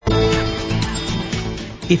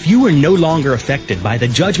If you were no longer affected by the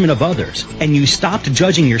judgment of others and you stopped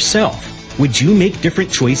judging yourself, would you make different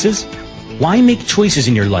choices? Why make choices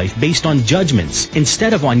in your life based on judgments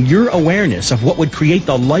instead of on your awareness of what would create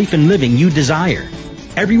the life and living you desire?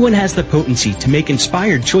 Everyone has the potency to make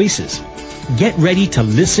inspired choices. Get ready to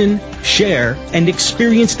listen, share, and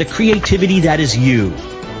experience the creativity that is you.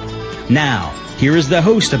 Now, here is the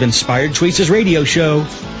host of Inspired Choices Radio Show,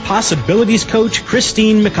 Possibilities Coach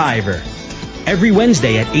Christine McIver. Every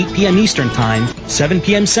Wednesday at 8 p.m. Eastern Time, 7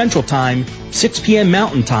 p.m. Central Time, 6 p.m.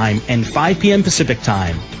 Mountain Time, and 5 p.m. Pacific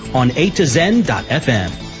Time on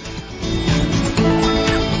A2Zen.fm.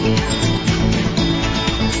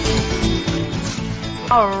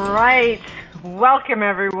 All right. Welcome,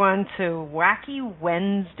 everyone, to Wacky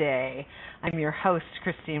Wednesday. I'm your host,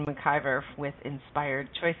 Christine McIver, with Inspired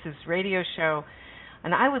Choices Radio Show,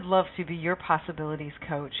 and I would love to be your possibilities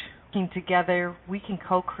coach. Working together, we can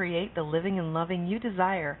co-create the living and loving you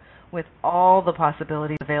desire with all the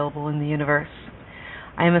possibilities available in the universe.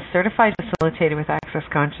 I am a certified facilitator with Access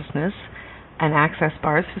Consciousness, an Access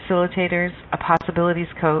Bars facilitators, a possibilities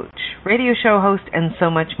coach, radio show host, and so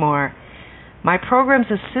much more. My programs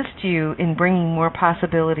assist you in bringing more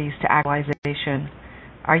possibilities to actualization.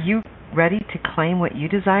 Are you ready to claim what you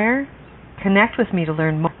desire? Connect with me to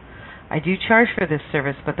learn more. I do charge for this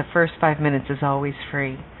service, but the first 5 minutes is always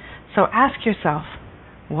free. So ask yourself,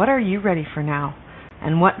 what are you ready for now?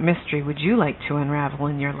 And what mystery would you like to unravel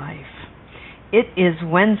in your life? It is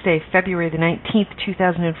Wednesday, February the 19th,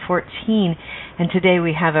 2014, and today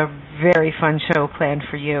we have a very fun show planned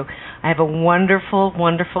for you. I have a wonderful,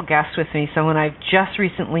 wonderful guest with me, someone I've just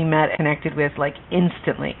recently met and connected with, like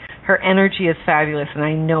instantly. Her energy is fabulous, and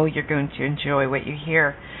I know you're going to enjoy what you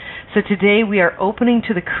hear. So today we are opening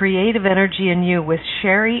to the creative energy in you with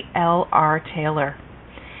Sherry L.R. Taylor.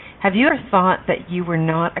 Have you ever thought that you were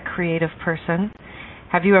not a creative person?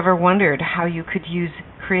 Have you ever wondered how you could use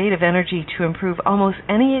creative energy to improve almost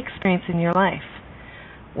any experience in your life?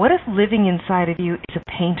 What if living inside of you is a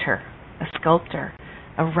painter, a sculptor,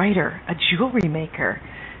 a writer, a jewelry maker,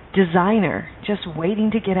 designer, just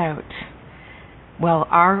waiting to get out? Well,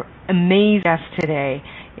 our amazing guest today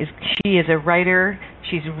she is a writer,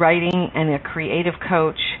 she's writing and a creative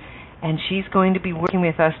coach, and she's going to be working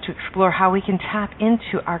with us to explore how we can tap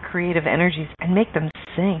into our creative energies and make them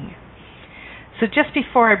sing. So just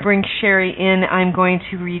before I bring Sherry in, I'm going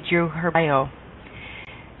to read you her bio.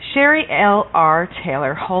 Sherry L.R.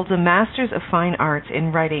 Taylor holds a Master's of Fine Arts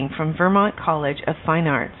in Writing from Vermont College of Fine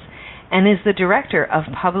Arts and is the director of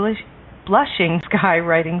Blushing Sky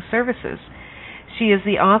Writing Services. She is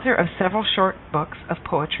the author of several short books of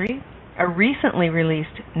poetry, a recently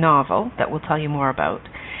released novel that we'll tell you more about,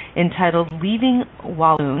 entitled Leaving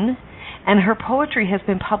Walloon, and her poetry has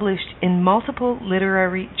been published in multiple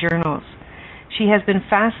literary journals. She has been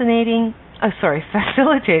fascinating.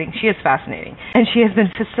 She is fascinating. And she has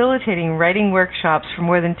been facilitating writing workshops for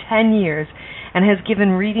more than 10 years and has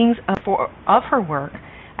given readings of her work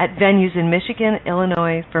at venues in Michigan,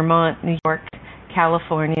 Illinois, Vermont, New York,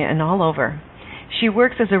 California, and all over. She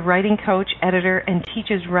works as a writing coach, editor, and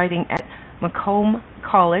teaches writing at Macomb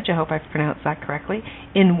College, I hope I've pronounced that correctly,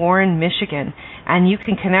 in Warren, Michigan. And you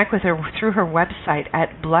can connect with her through her website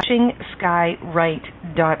at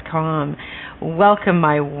blushingskywrite.com. Welcome,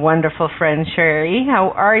 my wonderful friend Sherry. How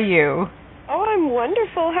are you? Oh, I'm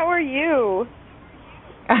wonderful. How are you?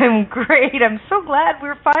 I'm great. I'm so glad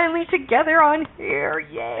we're finally together on here.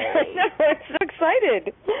 Yay. I'm so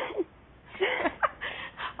excited.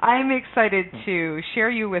 I'm excited to share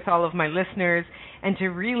you with all of my listeners and to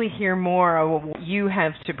really hear more of what you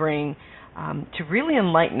have to bring to really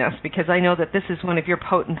enlighten us, because I know that this is one of your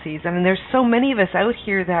potencies. I mean, there's so many of us out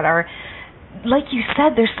here that are, like you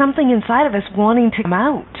said, there's something inside of us wanting to come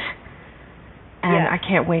out. And yes. I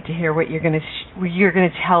can't wait to hear what you're going to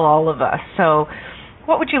tell all of us. So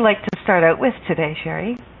what would you like to start out with today,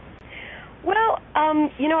 Sherry? Well,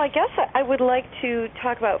 I guess I would like to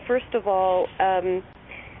talk about, first of all,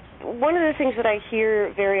 one of the things that I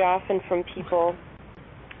hear very often from people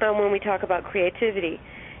when we talk about creativity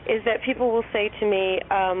is that people will say to me,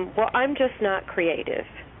 well, I'm just not creative.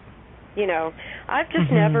 I've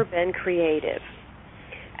just never been creative.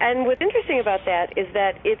 And what's interesting about that is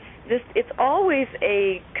that it's always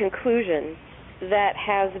a conclusion that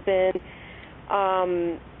has been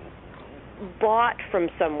bought from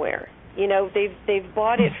somewhere. They've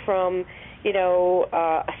bought it from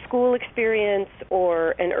a school experience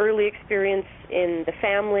or an early experience in the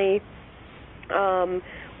family,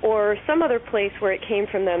 or some other place where it came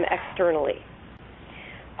from them externally.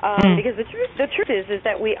 Because the truth is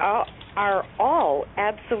that we are all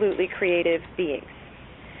absolutely creative beings.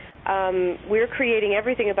 we're creating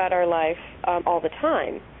everything about our life all the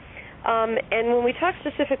time. And when we talk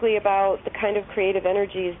specifically about the kind of creative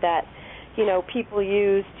energies that, people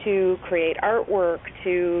use to create artwork,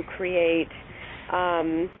 to create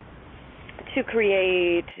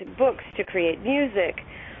books, to create music,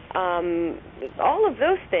 all of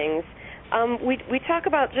those things, we talk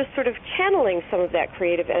about just sort of channeling some of that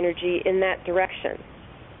creative energy in that direction.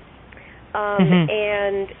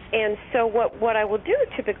 And so what I will do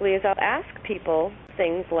typically is I'll ask people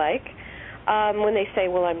things like, when they say,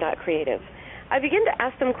 well, I'm not creative, I begin to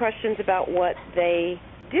ask them questions about what they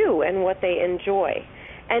do and what they enjoy.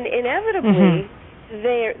 And inevitably,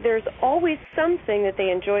 there's always something that they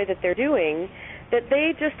enjoy that they're doing that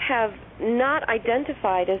they just have not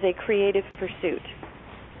identified as a creative pursuit.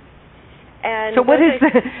 And so what is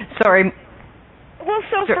the... Sorry. Well,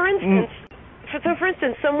 for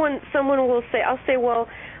instance, someone will say, I'll say, well,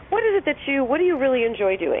 what do you really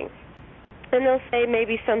enjoy doing? And they'll say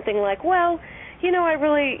maybe something like, well,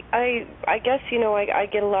 I guess, I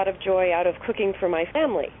get a lot of joy out of cooking for my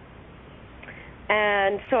family.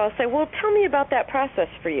 And so I'll say, well, tell me about that process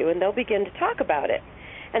for you. And they'll begin to talk about it.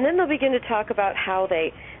 And then they'll begin to talk about how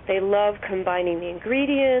they love combining the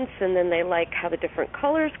ingredients, and then they like how the different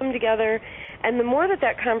colors come together. And the more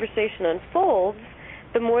that conversation unfolds,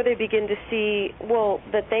 the more they begin to see,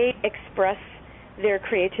 that they express their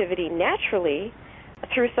creativity naturally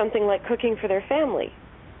through something like cooking for their family.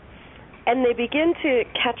 And they begin to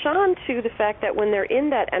catch on to the fact that when they're in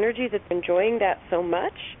that energy, that's enjoying that so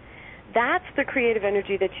much, that's the creative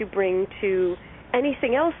energy that you bring to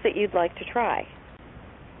anything else that you'd like to try.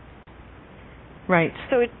 Right.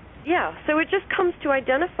 So it just comes to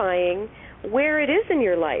identifying where it is in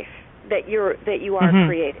your life that you are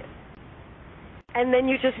creative. And then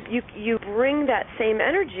you bring that same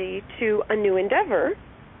energy to a new endeavor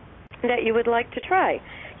that you would like to try.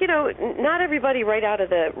 Not everybody right out of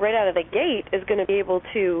the gate is going to be able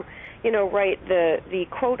to, write the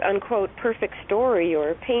quote unquote perfect story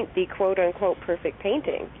or paint the quote unquote perfect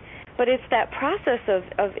painting. But it's that process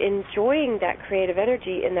of enjoying that creative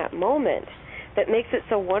energy in that moment that makes it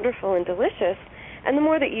so wonderful and delicious. And the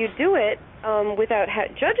more that you do it without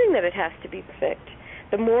judging that it has to be perfect,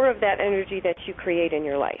 the more of that energy that you create in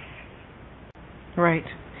your life. Right.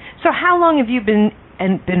 So how long have you been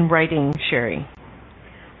writing, Sherry?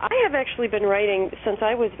 I have actually been writing since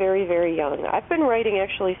I was very, very young. I've been writing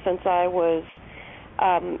actually since I was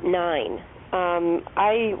 9.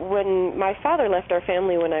 When my father left our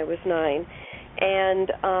family when I was 9,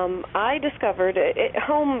 and I discovered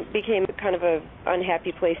home became kind of an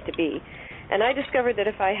unhappy place to be. And I discovered that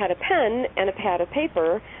if I had a pen and a pad of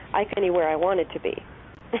paper, I could anywhere I wanted to be.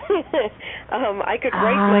 I could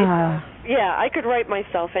I could write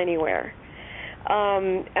myself anywhere.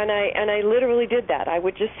 And I literally did that. I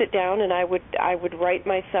would just sit down and I would write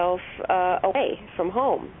myself away from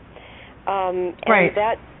home. And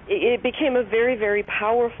that it became a very, very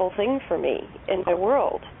powerful thing for me in my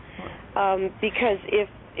world. Because if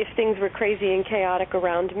things were crazy and chaotic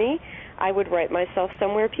around me, I would write myself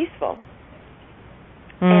somewhere peaceful.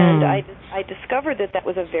 And I discovered that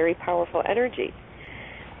was a very powerful energy.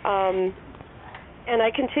 And I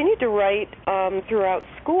continued to write throughout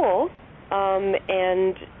school,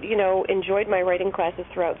 and enjoyed my writing classes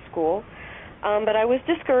throughout school. But I was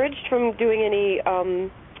discouraged from doing any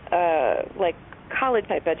like college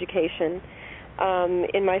type education.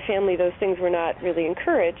 In my family, those things were not really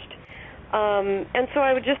encouraged. And so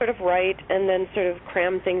I would just sort of write and then sort of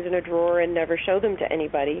cram things in a drawer and never show them to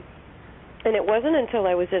anybody. And it wasn't until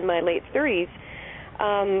I was in my late 30s,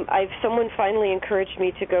 someone finally encouraged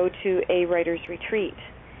me to go to a writer's retreat.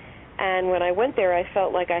 And when I went there, I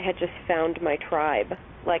felt like I had just found my tribe.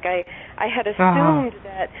 Like I had assumed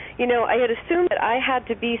that I had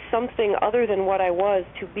to be something other than what I was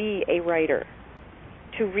to be a writer,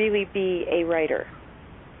 to really be a writer.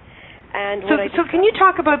 And so can you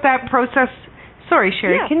talk about that process? Sorry,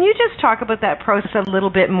 Sherry, Can you just talk about that process a little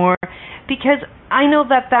bit more? Because I know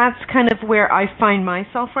that's kind of where I find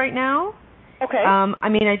myself right now. Okay.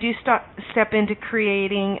 I do step into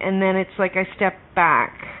creating, and then it's like I step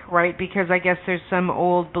back, right? Because I guess there's some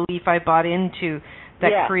old belief I bought into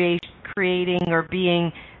that creating or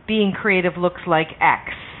being creative looks like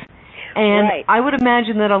X. And I would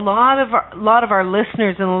imagine that a lot of our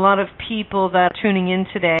listeners and a lot of people that are tuning in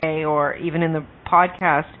today, or even in the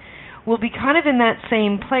podcast, will be kind of in that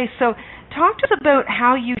same place. So talk to us about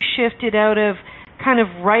how you shifted out of kind of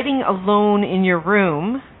writing alone in your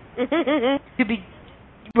room to be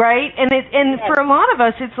right, and for a lot of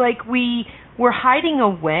us, it's like we're hiding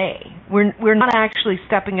away. We're not actually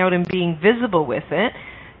stepping out and being visible with it.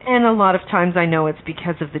 And a lot of times I know it's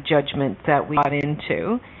because of the judgment that we got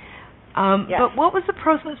into. Yes. But what was the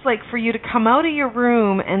process like for you to come out of your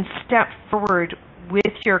room and step forward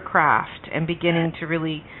with your craft and beginning to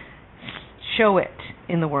really show it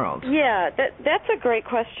in the world? Yeah, that's a great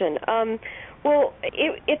question. Well,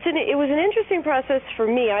 it was an interesting process for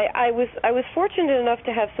me. I was fortunate enough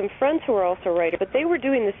to have some friends who were also writers, but they were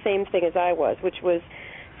doing the same thing as I was, which was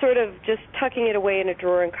sort of just tucking it away in a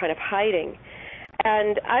drawer and kind of hiding.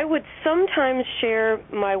 And I would sometimes share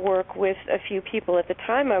my work with a few people. At the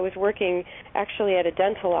time, I was working actually at a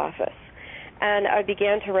dental office, and I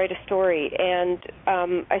began to write a story. And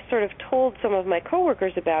I sort of told some of my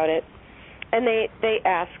coworkers about it, and they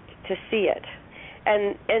asked to see it.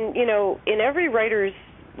 And you know, in every writer's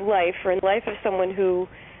life, or in the life of someone who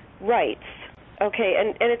writes, okay,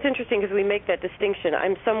 and it's interesting because we make that distinction.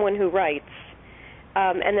 I'm someone who writes,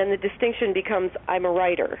 and then the distinction becomes I'm a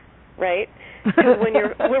writer. Right? Because when you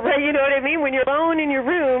know what I mean? When you're alone in your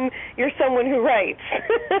room, you're someone who writes.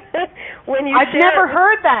 I've never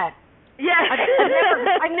heard that. Yes.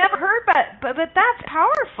 I've never heard but that's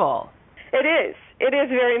powerful. It is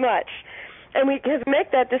very much. And we have to make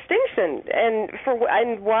that distinction. And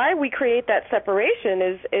why we create that separation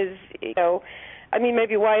is you know, I mean,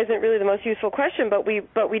 maybe why isn't really the most useful question, but we do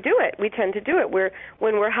it. We tend to do it.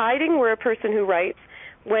 When we're hiding, we're a person who writes.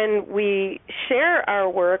 When we share our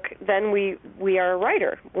work, then we are a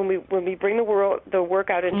writer. When we bring the work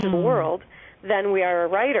out into the world, then we are a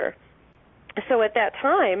writer. So at that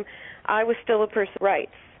time, I was still a person who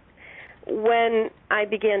writes. When I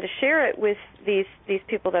began to share it with these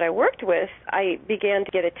people that I worked with, I began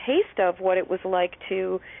to get a taste of what it was like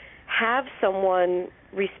to have someone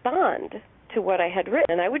respond to what I had written,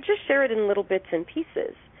 and I would just share it in little bits and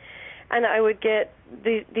pieces. And I would get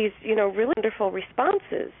these, you know, really wonderful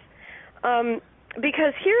responses.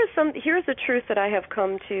 Because here's the truth that I have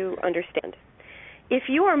come to understand. If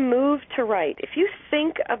you are moved to write, if you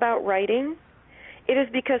think about writing, it is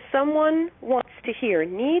because someone wants to hear,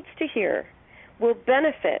 needs to hear, will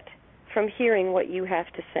benefit from hearing what you have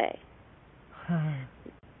to say.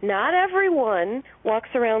 Not everyone walks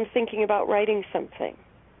around thinking about writing something.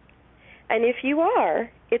 And if you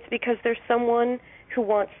are, it's because there's someone who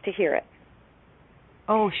wants to hear it.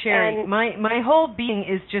 Oh, Sherry, And my whole being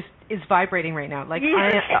is vibrating right now. Like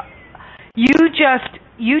yes. You just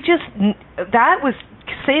that was,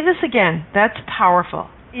 say this again. That's powerful.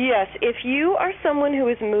 Yes, if you are someone who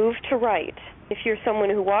is moved to write, if you're someone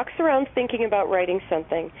who walks around thinking about writing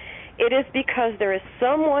something, it is because there is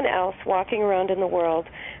someone else walking around in the world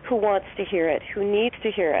who wants to hear it, who needs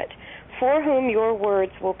to hear it, for whom your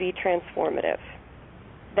words will be transformative.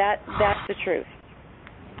 That's the truth.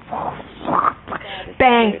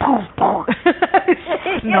 Bang, poof, poof.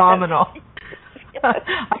 It's phenomenal.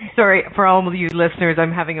 I'm sorry for all of you listeners.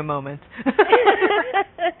 I'm having a moment.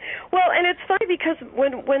 Well, and it's funny because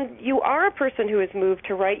when you are a person who is moved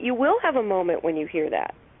to write, you will have a moment when you hear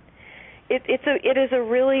that. It is a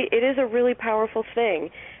really powerful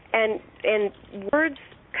thing, and words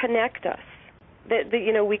connect us.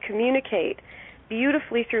 You know, we communicate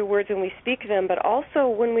beautifully through words when we speak them, but also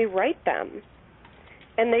when we write them,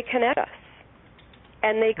 and they connect us,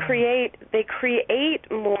 and they create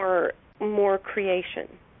more creation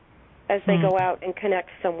as they go out and connect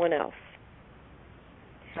someone else.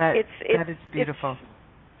 That is beautiful.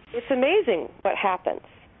 It's amazing what happens.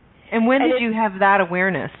 And when did you have that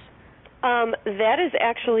awareness? That is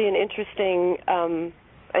actually an interesting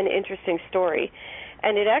story,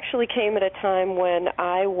 and it actually came at a time when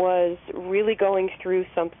I was really going through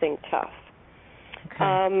something tough.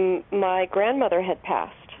 Okay. My grandmother had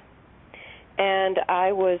passed, and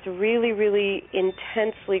I was really, really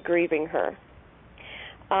intensely grieving her.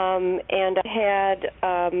 And I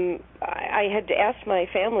had asked my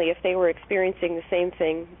family if they were experiencing the same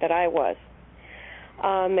thing that I was.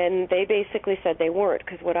 And they basically said they weren't,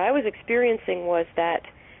 because what I was experiencing was that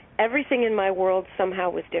everything in my world somehow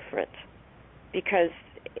was different because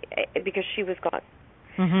she was gone.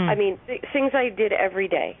 Mm-hmm. I mean, things I did every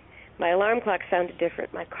day. My alarm clock sounded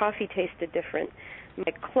different. My coffee tasted different.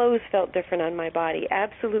 My clothes felt different on my body.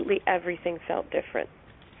 Absolutely everything felt different.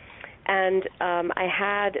 And I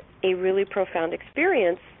had a really profound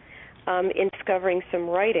experience in discovering some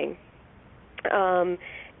writing. And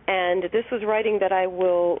this was writing that I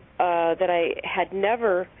had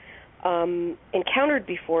never encountered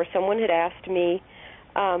before. Someone had asked me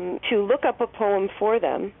to look up a poem for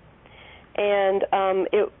them, and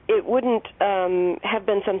it wouldn't have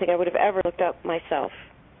been something I would have ever looked up myself.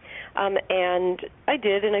 And I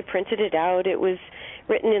did, and I printed it out. It was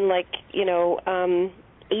written in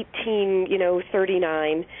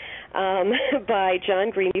 1839, by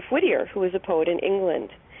John Greenleaf Whittier, who was a poet in England.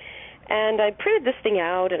 And I printed this thing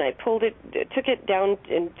out, and I took it down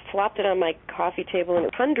and flopped it on my coffee table, and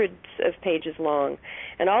it was hundreds of pages long,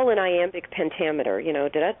 and all in iambic pentameter,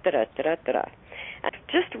 da-da-da-da-da-da-da. I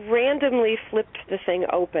just randomly flipped the thing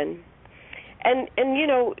open. And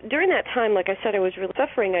during that time, like I said, I was really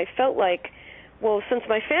suffering. I felt like, well, since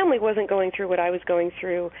my family wasn't going through what I was going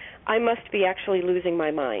through, I must be actually losing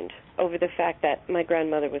my mind over the fact that my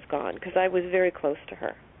grandmother was gone, because I was very close to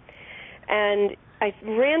her. And I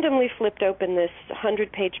randomly flipped open this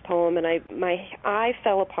 100-page poem, and my eye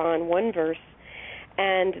fell upon one verse,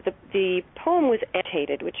 and the poem was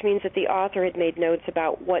annotated, which means that the author had made notes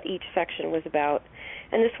about what each section was about.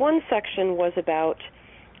 And this one section was about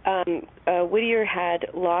Whittier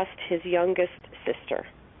had lost his youngest sister.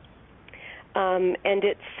 And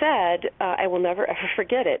it said, I will never ever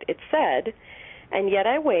forget it, it said, "And yet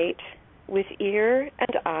I wait with ear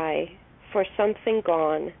and eye for something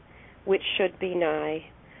gone which should be nigh,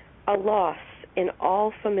 a loss in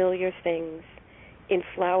all familiar things, in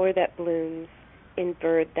flower that blooms, in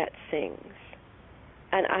bird that sings."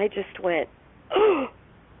 And I just went, oh,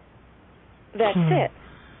 that's it.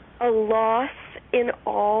 A loss in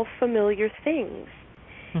all familiar things.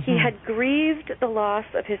 He had grieved the loss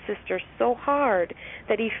of his sister so hard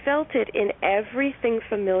that he felt it in everything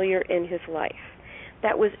familiar in his life.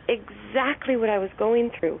 That was exactly what I was going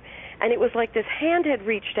through. And it was like this hand had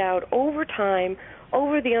reached out over time,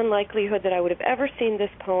 over the unlikelihood that I would have ever seen this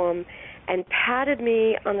poem, and patted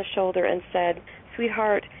me on the shoulder and said,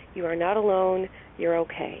 "Sweetheart, you are not alone. You're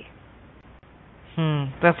okay."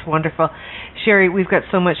 That's wonderful. Sherry, we've got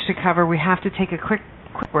so much to cover. We have to take a quick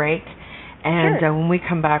break. And sure. When we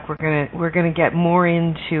come back, we're gonna get more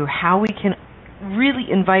into how we can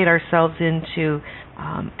really invite ourselves into,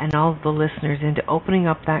 and all of the listeners into opening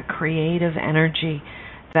up that creative energy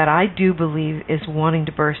that I do believe is wanting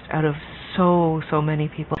to burst out of so many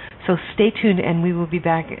people. So stay tuned, and we will be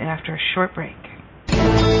back after a short break.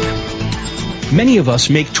 Many of us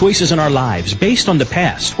make choices in our lives based on the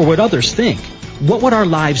past or what others think. What would our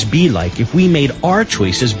lives be like if we made our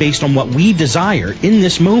choices based on what we desire in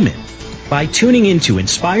this moment? By tuning into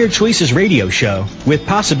Inspired Choices Radio Show with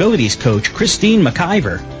Possibilities Coach Christine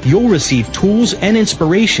McIver, you'll receive tools and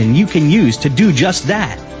inspiration you can use to do just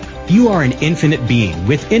that. You are an infinite being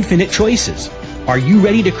with infinite choices. Are you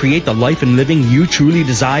ready to create the life and living you truly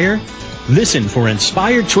desire? Listen for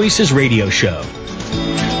Inspired Choices Radio Show.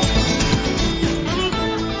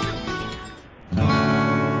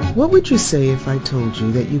 What would you say if I told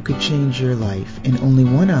you that you could change your life in only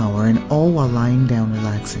 1 hour and all while lying down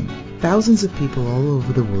relaxing? Thousands of people all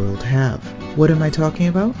over the world have. What am I talking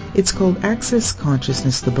about? It's called Access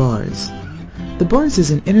Consciousness, the bars. The bars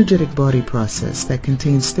is an energetic body process that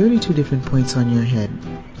contains 32 different points on your head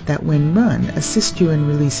that, when run, assist you in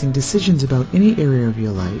releasing decisions about any area of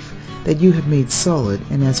your life that you have made solid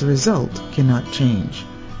and as a result cannot change.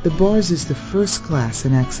 The bars is the first class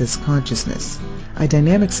in Access Consciousness, a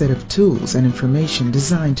dynamic set of tools and information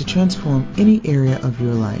designed to transform any area of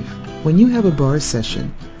your life. When you have a bars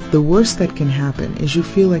session, the worst that can happen is you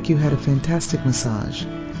feel like you had a fantastic massage.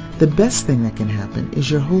 The best thing that can happen is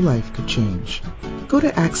your whole life could change. Go to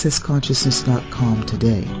accessconsciousness.com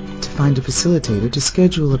today to find a facilitator, to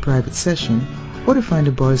schedule a private session, or to find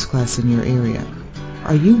a bars class in your area.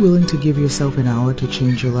 Are you willing to give yourself an hour to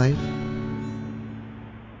change your life?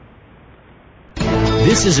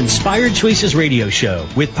 This is Inspired Choices Radio Show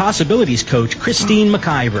with Possibilities Coach Christine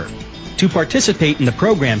McIver. To participate in the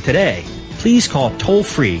program today, please call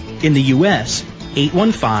toll-free in the U.S.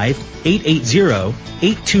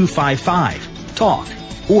 815-880-8255, TALK,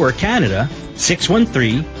 or Canada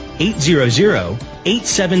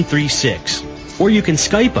 613-800-8736. Or you can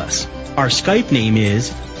Skype us. Our Skype name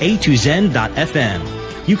is a2zen.fm.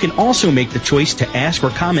 You can also make the choice to ask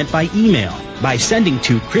or comment by email by sending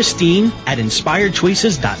to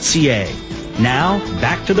Christine@inspiredchoices.ca. Now,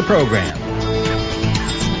 back to the program.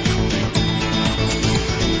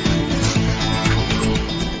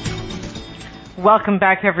 Welcome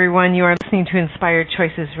back, everyone. You are listening to Inspired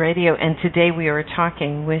Choices Radio, and today we are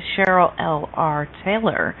talking with Cheryl L.R.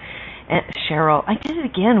 Taylor. And Cheryl, I did it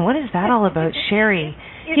again. What is that all about? Sherry.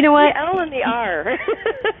 You know what? The L and the R.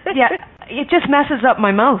 Yeah, it just messes up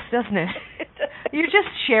my mouth, doesn't it? You're just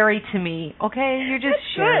Sherry to me, okay? You're just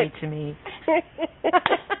Sherry to me.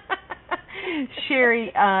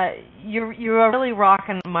 Sherry, you are really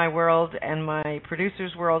rocking my world and my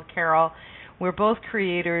producer's world, Carol. We're both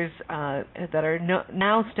creators that are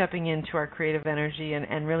now stepping into our creative energy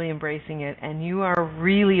and really embracing it, and you are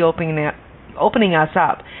really opening us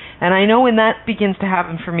up. And I know when that begins to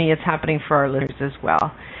happen for me, it's happening for our listeners as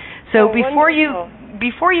well. So before you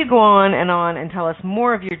go on and tell us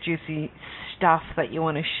more of your juicy stuff that you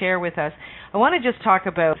want to share with us, I want to just talk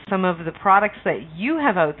about some of the products that you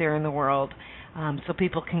have out there in the world, so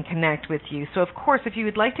people can connect with you. So, of course, if you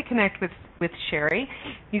would like to connect with Sherry,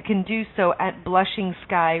 you can do so at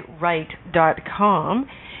blushingskywrite.com.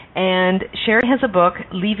 And Sherry has a book,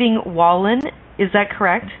 Leaving Walloon. Is that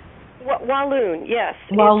correct? Walloon, yes.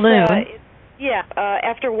 Walloon.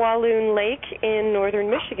 After Walloon Lake in northern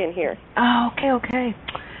Michigan here. Oh, okay.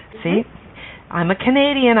 See, I'm a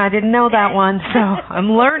Canadian. I didn't know that one, so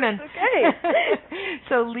I'm learning. Okay.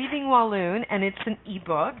 So Leaving Walloon, and it's an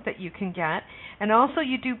ebook that you can get. And also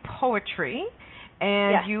you do poetry,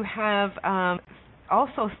 and you have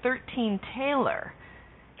also 13 Taylor.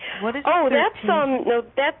 What is 13?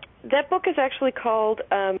 That book is actually called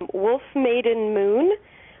Wolf Maiden Moon,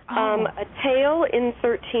 A Tale in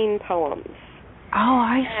 13 Poems. Oh,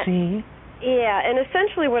 I see. Yeah, and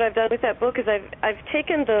essentially what I've done with that book is I've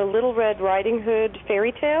taken the Little Red Riding Hood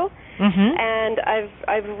fairy tale, and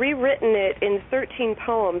I've rewritten it in 13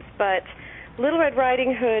 poems, but Little Red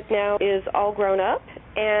Riding Hood now is all grown up,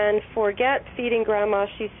 and forget feeding Grandma,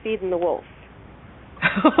 she's feeding the wolf.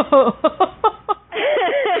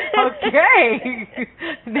 Okay.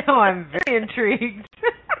 Now I'm very intrigued.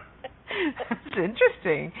 That's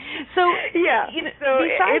interesting. So,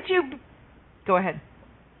 besides you... Go ahead.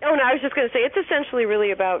 Oh, no, I was just going to say, it's essentially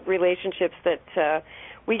really about relationships that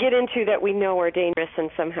we get into that we know are dangerous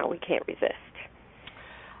and somehow we can't resist.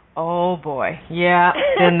 Oh, boy. Yeah,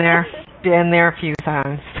 been there a few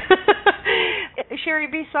times. Sherry,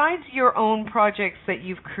 besides your own projects that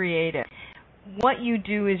you've created, what you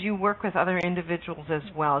do is you work with other individuals as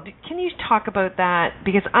well. Can you talk about that?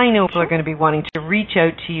 Because I know people are going to be wanting to reach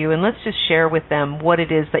out to you, and let's just share with them what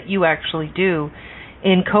it is that you actually do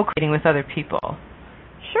in co-creating with other people.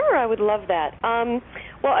 Sure, I would love that.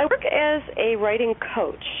 Well, I work as a writing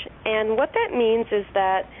coach, and what that means is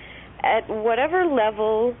that at whatever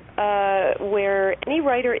level where any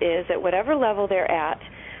writer is, at whatever level they're at,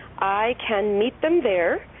 I can meet them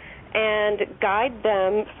there and guide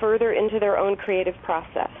them further into their own creative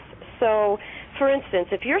process. So, for instance,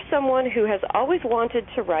 if you're someone who has always wanted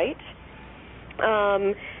to write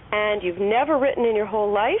and you've never written in your whole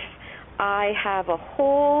life, I have a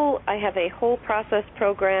whole process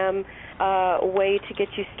program way to get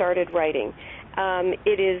you started writing.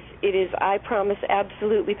 It is, I promise,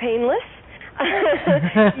 absolutely painless.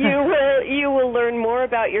 You will learn more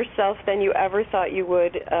about yourself than you ever thought you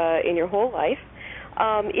would in your whole life.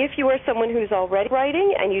 If you are someone who's already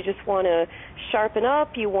writing and you just want to sharpen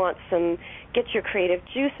up, you want get your creative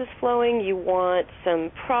juices flowing, you want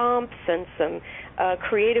some prompts and some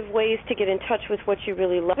creative ways to get in touch with what you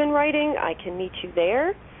really love in writing, I can meet you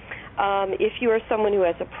there. If you are someone who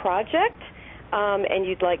has a project and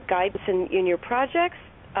you'd like guidance in your projects,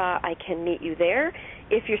 I can meet you there.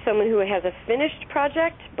 If you're someone who has a finished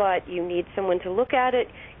project but you need someone to look at it,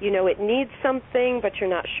 you know it needs something but you're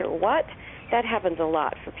not sure what, that happens a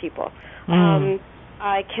lot for people.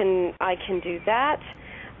 I can do that.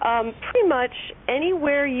 Pretty much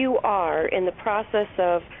anywhere you are in the process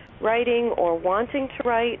of writing or wanting to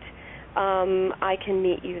write, I can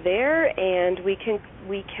meet you there, and we can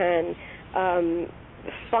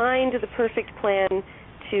find the perfect plan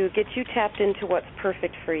to get you tapped into what's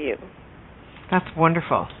perfect for you. That's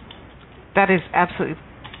wonderful. That is absolutely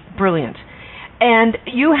brilliant. And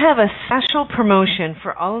you have a special promotion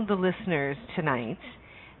for all of the listeners tonight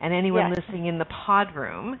and anyone listening in the pod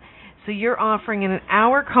room. So you're offering an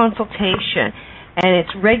hour consultation, and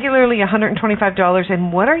it's regularly $125.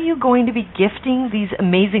 And what are you going to be gifting these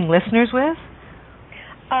amazing listeners with?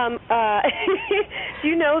 Do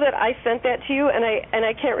you know that I sent that to you, and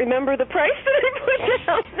I can't remember the price that I put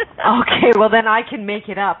down? Okay, well then I can make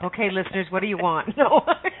it up. Okay, listeners, what do you want? No.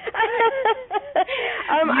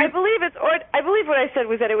 I believe what I said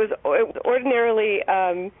was that it was ordinarily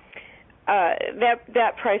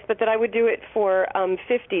that price, but that I would do it for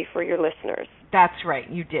 $50 for your listeners. That's right,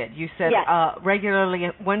 you did. You said regularly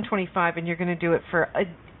at $125, and you're going to do it for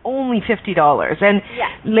only $50. And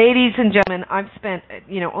ladies and gentlemen, I've spent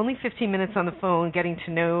only 15 minutes on the phone getting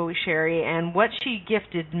to know Sherry, and what she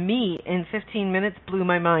gifted me in 15 minutes blew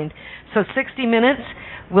my mind. So 60 minutes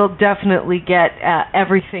will definitely get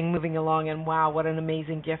everything moving along, and wow, what an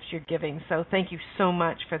amazing gift you're giving. So thank you so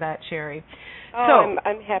much for that, Sherry. Oh,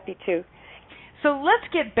 I'm happy to. So let's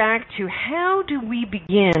get back to how do we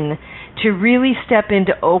begin to really step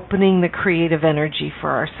into opening the creative energy for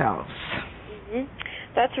ourselves? Mm-hmm.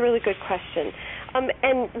 That's a really good question.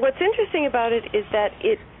 And what's interesting about it is that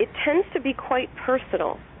it tends to be quite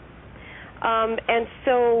personal. And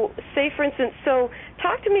so, say for instance, so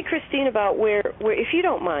talk to me, Christine, about where, if you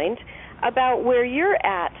don't mind, about where you're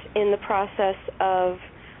at in the process of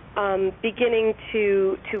beginning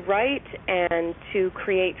to write and to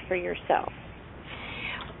create for yourself.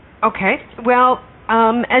 Okay. Well,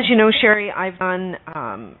 as you know, Sherry, I've done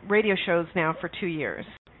radio shows now for 2 years.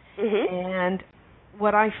 Mm-hmm. And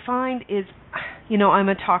what I find is, I'm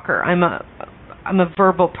a talker. I'm a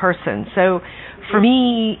verbal person. So for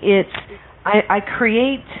me, it's I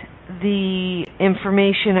create the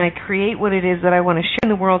information. I create what it is that I want to share in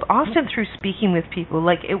the world, often through speaking with people.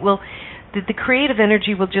 Like it will, the creative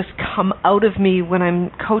energy will just come out of me when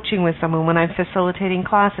I'm coaching with someone, when I'm facilitating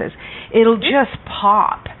classes. It'll just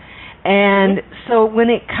pop. And so when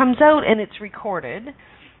it comes out and it's recorded,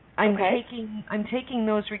 I'm taking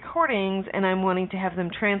those recordings and I'm wanting to have them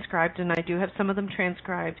transcribed, and I do have some of them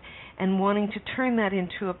transcribed, and wanting to turn that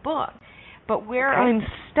into a book. But where I'm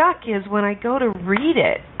stuck is when I go to read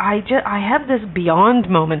it, I have this beyond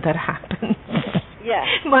moment that happens. Yes.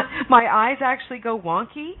 My eyes actually go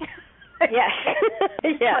wonky. Yes.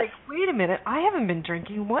 It's yes. like, wait a minute, I haven't been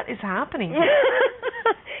drinking. What is happening here?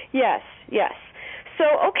 Yes, yes. So,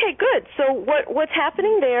 okay, good. So what's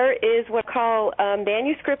happening there is what I call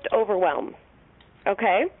manuscript overwhelm.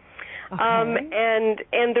 Okay?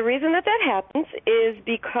 And the reason that happens is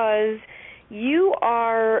because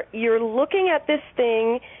you're looking at this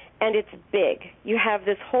thing and it's big. You have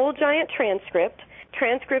this whole giant transcript.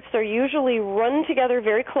 Transcripts are usually run together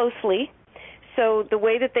very closely. So the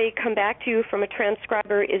way that they come back to you from a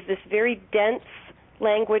transcriber is this very dense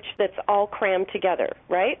language that's all crammed together,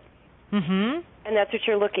 right? Mm-hmm. And that's what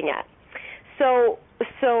you're looking at. So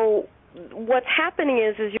what's happening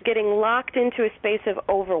is you're getting locked into a space of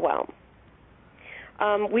overwhelm.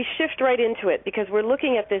 We shift right into it because we're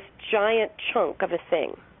looking at this giant chunk of a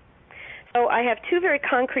thing. So I have two very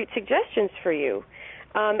concrete suggestions for you.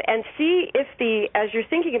 And see if as you're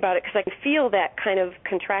thinking about it, because I can feel that kind of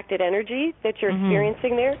contracted energy that you're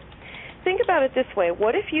experiencing there, think about it this way.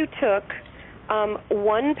 What if you took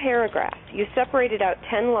one paragraph, you separated out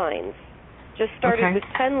 10 lines, just started with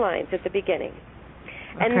 10 lines at the beginning,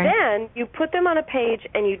 and then you put them on a page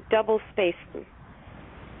and you double space them.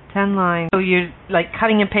 10 lines. So you're like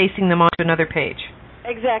cutting and pasting them onto another page.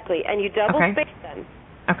 Exactly, and you double space them.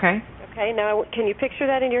 Okay. Okay, now can you picture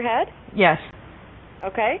that in your head? Yes.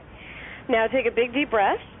 Okay. Now take a big deep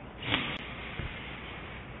breath.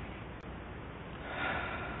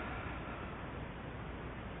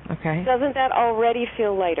 Okay. Doesn't that already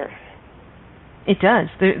feel lighter? It does.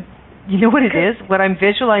 You know what it is? What I'm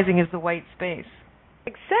visualizing is the white space.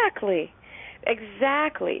 Exactly.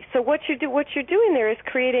 So what you're doing there is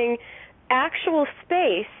creating actual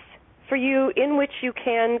space for you in which you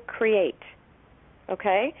can create.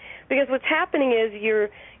 Okay? Because what's happening is you're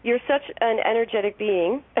such an energetic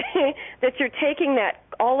being that you're taking that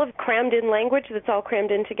all of crammed in language that's all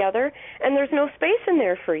crammed in together, and there's no space in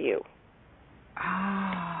there for you.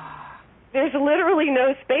 There's literally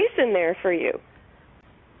no space in there for you.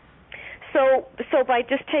 So by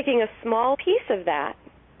just taking a small piece of that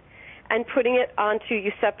and putting it onto,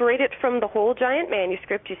 you separate it from the whole giant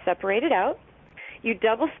manuscript, you separate it out, you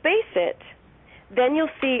double space it, then you'll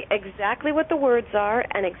see exactly what the words are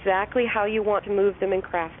and exactly how you want to move them and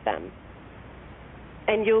craft them.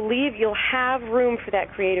 And you'll have room for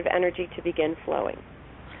that creative energy to begin flowing.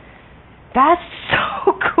 That's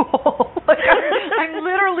so cool. Like I'm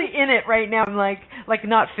literally in it right now. I'm like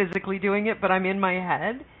not physically doing it, but I'm in my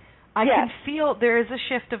head. I can feel there is a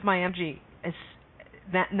shift of my energy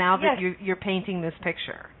now that you're painting this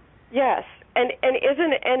picture. Yes, and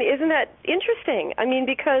isn't that interesting? I mean,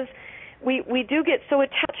 because we do get so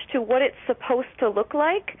attached to what it's supposed to look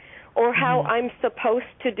like or how I'm supposed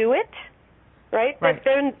to do it, right? That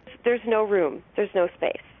there's no room, there's no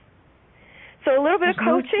space. So a little bit of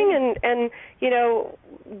coaching and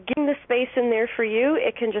getting the space in there for you,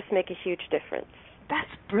 it can just make a huge difference. That's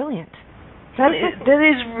brilliant. That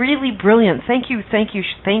is really brilliant. Thank you,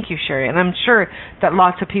 Sherry. And I'm sure that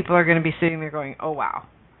lots of people are going to be sitting there going, oh, wow.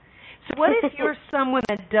 So what if you're someone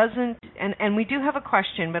that doesn't, and we do have a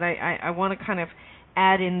question, but I want to kind of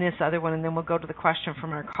add in this other one, and then we'll go to the question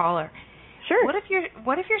from our caller. Sure. What if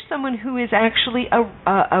you're someone who is actually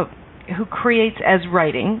who creates as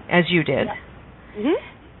writing, as you did,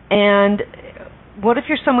 and what if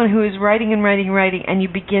you're someone who is writing, and you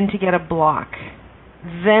begin to get a block?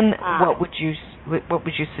 Then what would you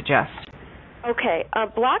suggest? Okay,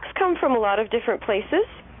 blocks come from a lot of different places.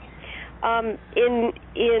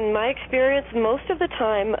 In my experience, most of the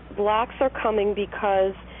time, blocks are coming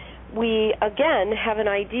because we, again, have an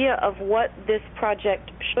idea of what this project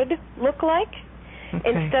should look like,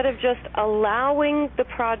 instead of just allowing the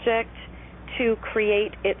project to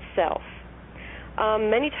create itself.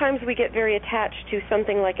 Many times we get very attached to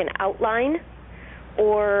something like an outline,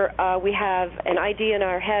 or we have an idea in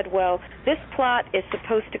our head, well, this plot is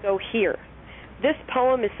supposed to go here. This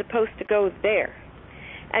poem is supposed to go there.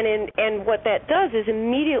 And what that does is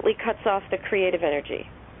immediately cuts off the creative energy.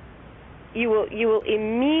 You will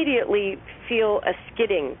immediately feel a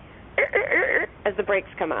skidding as the brakes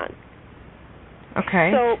come on.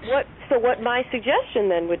 Okay. So what my suggestion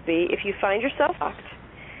then would be, if you find yourself locked,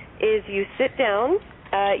 is you sit down,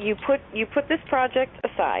 you put this project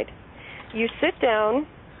aside, you sit down,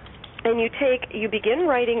 and you begin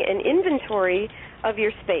writing an inventory of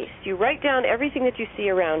your space. You write down everything that you see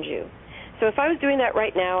around you. So if I was doing that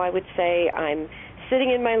right now, I would say I'm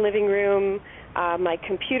sitting in my living room, my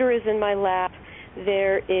computer is in my lap,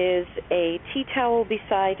 there is a tea towel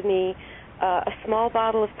beside me, a small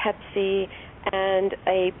bottle of Pepsi, and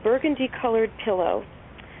a burgundy-colored pillow.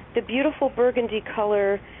 The beautiful burgundy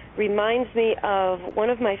color reminds me of one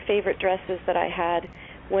of my favorite dresses that I had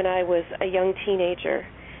when I was a young teenager,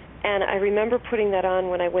 and I remember putting that on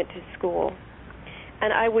when I went to school.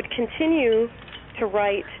 And I would continue to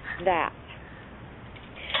write that.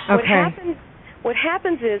 Okay. What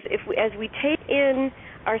happens is, as we take in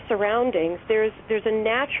our surroundings, there's a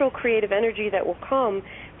natural creative energy that will come,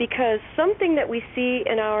 because something that we see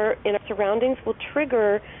in our surroundings will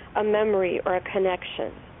trigger a memory or a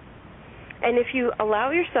connection. And if you allow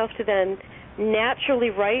yourself to then naturally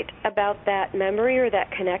write about that memory or that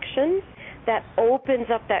connection, that opens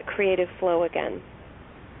up that creative flow again.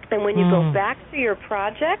 And when you go back to your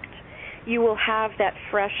project, you will have that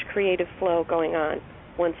fresh creative flow going on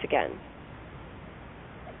once again.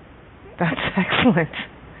 That's excellent.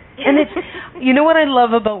 And it's, you know what I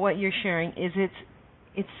love about what you're sharing is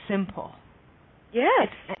it's simple. Yes.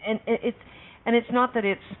 And it's not that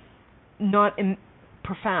it's not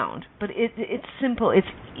profound, but it's simple.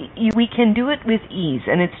 We can do it with ease,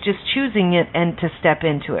 and it's just choosing it and to step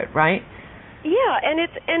into it, right? Yeah,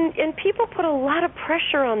 and people put a lot of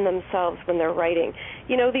pressure on themselves when they're writing.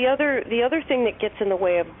 You know, the other thing that gets in the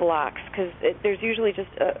way of blocks, because there's usually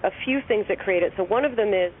just a few things that create it. So one of them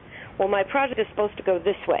is, well, my project is supposed to go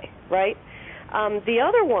this way, right? The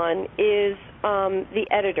other one is the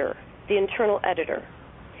editor, the internal editor.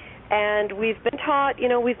 And we've been taught, you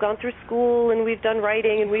know, we've gone through school and we've done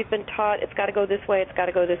writing and we've been taught it's got to go this way, it's got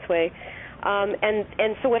to go this way.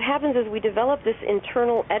 And so what happens is we develop this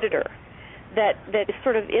internal editor that is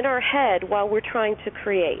sort of in our head while we're trying to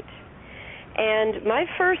create. And my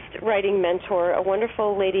first writing mentor, a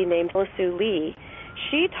wonderful lady named Sue Lee,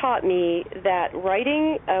 she taught me that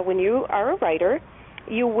writing, when you are a writer,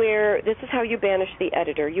 you wear, this is how you banish the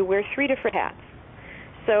editor, you wear 3 different hats.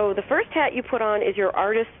 So the first hat you put on is your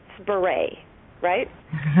artist's beret, right?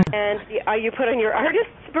 And you put on your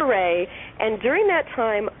artist's beret, and during that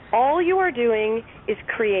time, all you are doing is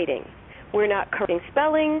creating. We're not correcting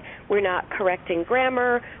spelling, we're not correcting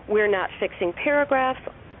grammar, we're not fixing paragraphs.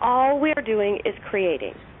 All we are doing is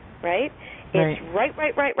creating, right? It's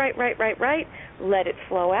right. Let it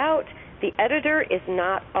flow out. The editor is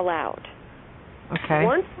not allowed. Okay.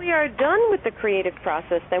 Once we are done with the creative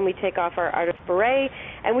process, then we take off our artist beret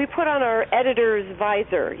and we put on our editor's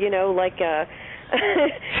visor, you know, like a,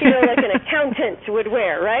 like an accountant would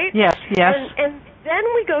wear, right? Yes. And then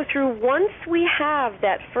we go through, once we have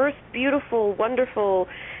that first beautiful, wonderful,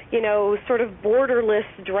 you know, sort of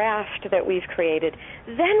borderless draft that we've created,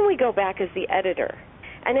 then we go back as the editor.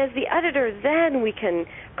 And as the editor, then we can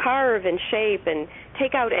carve and shape and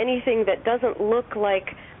take out anything that doesn't look like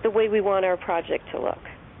the way we want our project to look.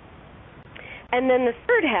 And then the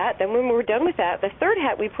third hat, then when we're done with that, the third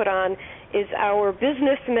hat we put on is our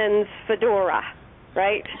businessman's fedora,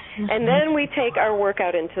 right? Mm-hmm. And then we take our work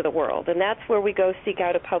out into the world, and that's where we go seek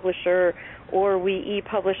out a publisher, or we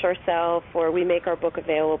e-publish ourselves, or we make our book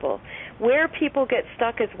available. Where people get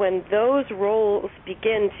stuck is when those roles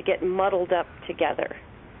begin to get muddled up together.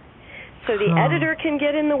 So the editor can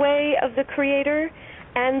get in the way of the creator,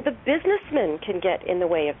 and the businessman can get in the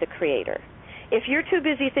way of the creator. If you're too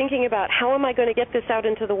busy thinking about how am I going to get this out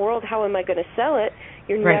into the world, how am I going to sell it,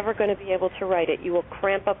 you're never going to be able to write it. You will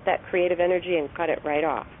cramp up that creative energy and cut it right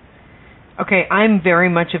off. Okay, I'm very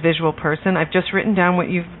much a visual person. I've just written down what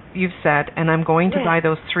you've said, and I'm going to buy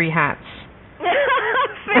those 3 hats.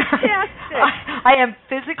 Fantastic. I am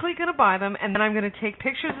physically going to buy them, and then I'm going to take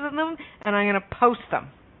pictures of them, and I'm going to post them.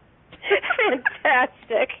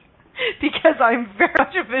 Fantastic. Because I'm very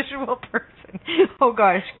much a visual person. Oh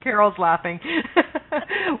gosh, Carol's laughing.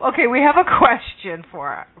 Okay, we have a question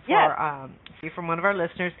from one of our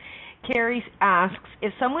listeners. Carrie asks,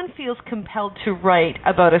 if someone feels compelled to write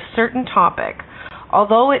about a certain topic,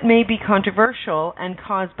 although it may be controversial and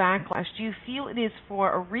cause backlash, do you feel it is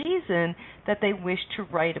for a reason that they wish to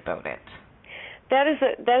write about it? That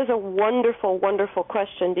is a wonderful, wonderful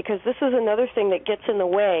question, because this is another thing that gets in the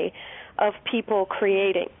way of people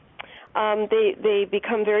creating. They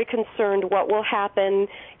become very concerned what will happen,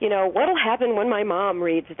 what will happen when my mom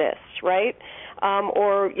reads this, right?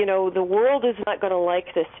 Or, the world is not going to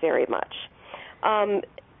like this very much.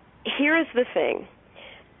 Here's the thing.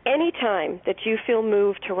 Anytime that you feel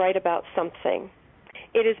moved to write about something,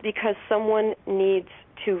 it is because someone needs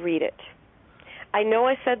to read it. I know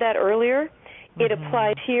I said that earlier. It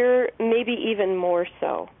applies here, maybe even more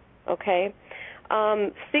so, okay?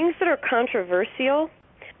 Things that are controversial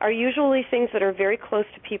are usually things that are very close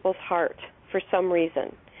to people's heart for some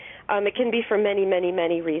reason. It can be for many, many,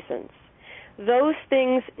 many reasons. Those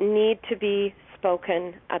things need to be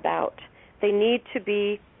spoken about. They need to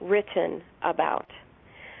be written about.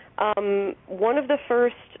 One of the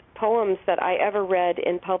first poems that I ever read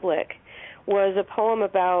in public was a poem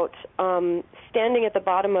about standing at the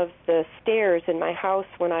bottom of the stairs in my house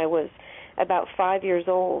when I was about 5 years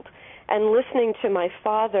old and listening to my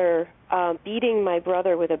father beating my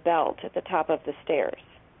brother with a belt at the top of the stairs.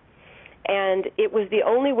 And it was the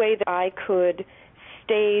only way that I could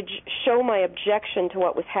show my objection to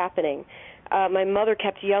what was happening. My mother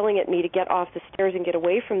kept yelling at me to get off the stairs and get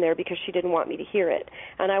away from there because she didn't want me to hear it,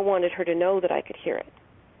 and I wanted her to know that I could hear it.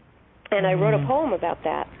 And I wrote a poem about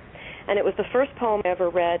that, and it was the first poem I ever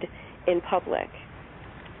read in public.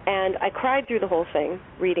 And I cried through the whole thing,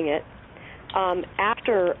 reading it.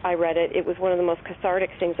 After I read it, it was one of the most cathartic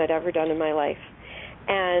things I'd ever done in my life.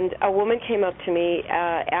 And a woman came up to me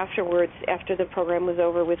afterwards, after the program was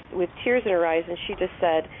over, with tears in her eyes, and she just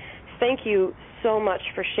said, "Thank you so much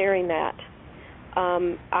for sharing that.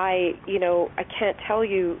 I can't tell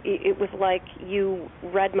you, it was like you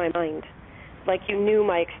read my mind, like you knew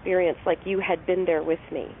my experience, like you had been there with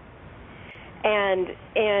me." And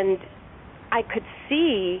I could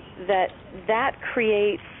see that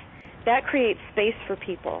creates space for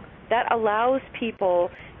people. That allows people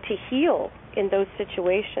to heal in those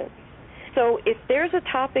situations. So if there's a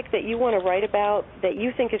topic that you want to write about that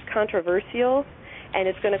you think is controversial and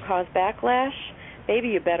it's going to cause backlash, maybe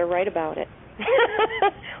you better write about it.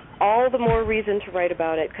 All the more reason to write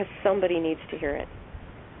about it, because somebody needs to hear it.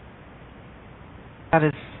 That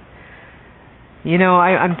is,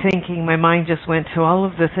 I'm thinking, my mind just went to all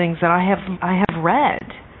of the things that I have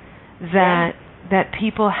read that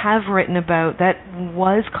people have written about that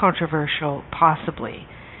was controversial, possibly,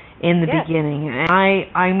 in the beginning. And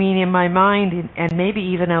I mean, in my mind, and maybe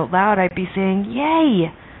even out loud, I'd be saying,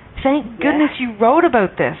 yay, thank goodness you wrote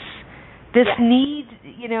about this. This need,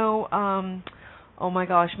 oh my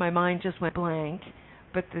gosh, my mind just went blank.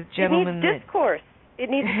 But the gentleman... It needs discourse. It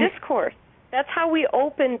needs discourse. That's how we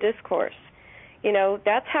open discourse.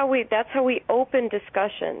 That's how we open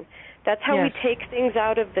discussion. That's how we take things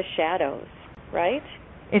out of the shadows, right?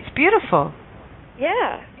 It's beautiful.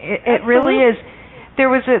 Yeah. It really is. There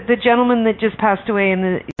was the gentleman that just passed away in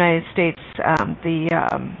the United States,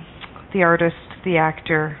 the artist, the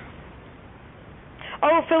actor.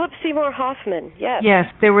 Oh, Philip Seymour Hoffman, yes. Yes,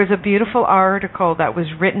 there was a beautiful article that was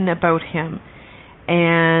written about him,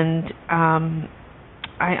 and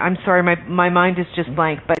I'm sorry, my mind is just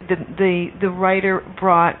blank, but the writer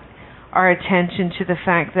brought our attention to the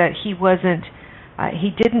fact that he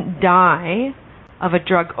didn't die of a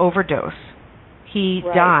drug overdose. He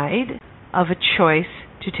died of a choice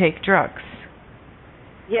to take drugs.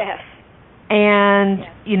 Yes. And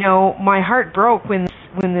my heart broke when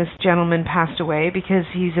this gentleman passed away, because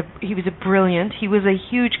he was a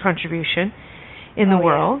huge contribution in the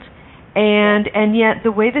world. And yet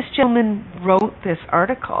the way this gentleman wrote this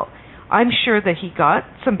article, I'm sure that he got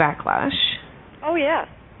some backlash. Oh yeah.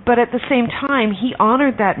 But at the same time, he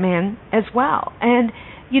honored that man as well. And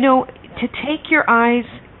to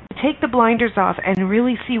take the blinders off and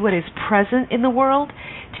really see what is present in the world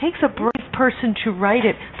takes a brave person to write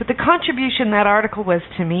it. But the contribution that article was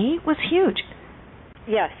to me was huge.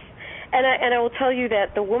 Yes. And I will tell you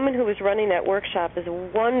that the woman who was running that workshop is a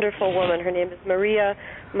wonderful woman. Her name is Maria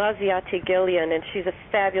Mazziati-Gillian, and she's a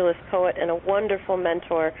fabulous poet and a wonderful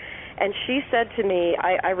mentor. And she said to me,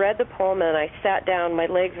 I read the poem and I sat down, my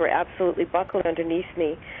legs were absolutely buckling underneath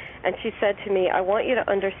me, and she said to me, I want you to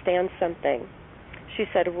understand something. She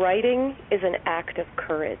said, writing is an act of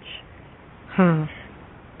courage.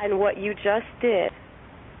 And what you just did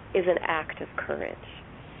is an act of courage.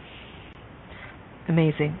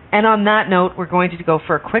 Amazing. And on that note, we're going to go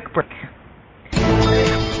for a quick break.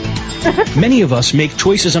 Many of us make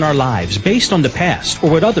choices in our lives based on the past or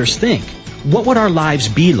what others think. What would our lives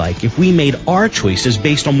be like if we made our choices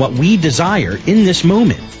based on what we desire in this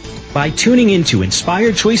moment? By tuning into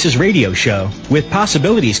Inspired Choices Radio Show with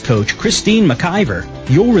Possibilities Coach Christine McIver,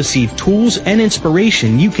 you'll receive tools and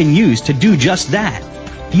inspiration you can use to do just that.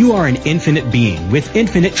 You are an infinite being with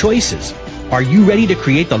infinite choices. Are you ready to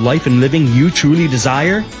create the life and living you truly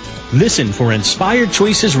desire? Listen for Inspired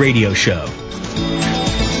Choices Radio Show.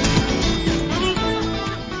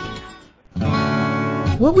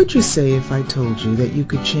 What would you say if I told you that you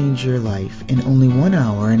could change your life in only 1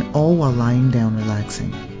 hour and all while lying down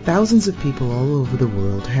relaxing? Thousands of people all over the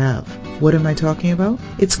world have. What am I talking about?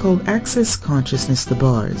 It's called Access Consciousness, the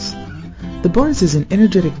bars. The bars is an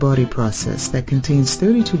energetic body process that contains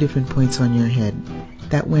 32 different points on your head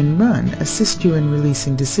that when run assist you in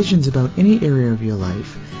releasing decisions about any area of your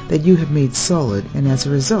life that you have made solid and as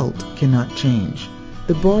a result cannot change.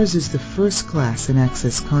 The bars is the first class in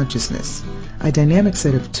Access Consciousness, a dynamic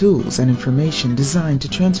set of tools and information designed to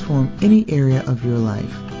transform any area of your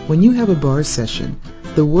life. When you have a bars session,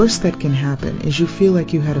 the worst that can happen is you feel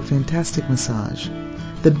like you had a fantastic massage.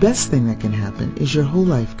 The best thing that can happen is your whole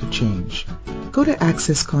life could change. Go to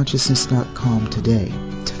accessconsciousness.com today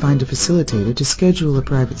to find a facilitator to schedule a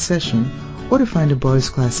private session or to find a bars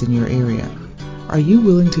class in your area. Are you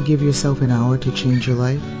willing to give yourself an hour to change your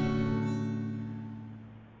life?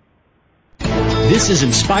 This is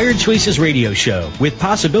Inspired Choices Radio Show with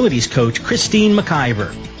Possibilities Coach Christine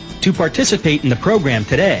McIver. To participate in the program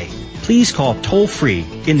today, please call toll-free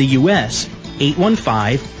in the U.S.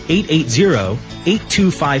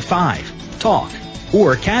 815-880-8255, TALK,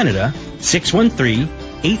 or Canada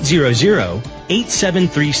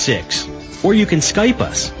 613-800-8736. Or you can Skype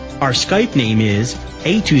us. Our Skype name is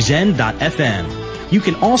a2zen.fm. You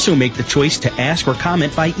can also make the choice to ask or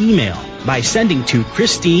comment by email by sending to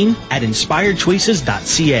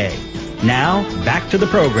Christine@inspiredchoices.ca. Now, back to the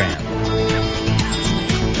program.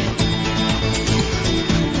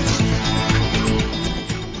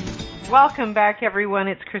 Welcome back, everyone.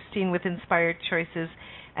 It's Christine with Inspired Choices,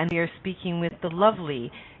 and we are speaking with the lovely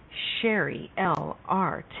Sherry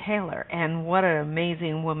L.R. Taylor. And what an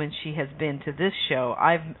amazing woman she has been to this show.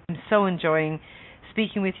 I'm so enjoying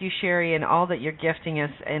speaking with you, Sherry, and all that you're gifting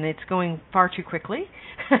us, and it's going far too quickly.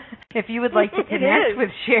 If you would like to connect with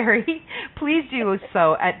Sherry, please do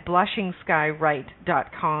so at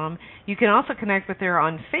blushingskywright.com. You can also connect with her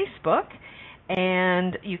on Facebook,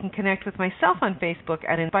 and you can connect with myself on Facebook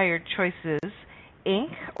at Inspired Choices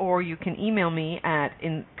Inc., or you can email me at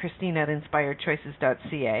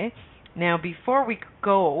Christine@inspiredchoices.ca. Now, before we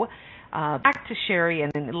go back to Sherry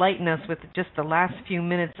and enlighten us with just the last few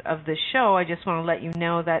minutes of the show, I just want to let you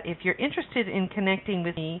know that if you're interested in connecting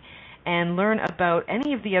with me and learn about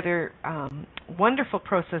any of the other wonderful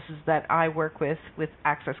processes that I work with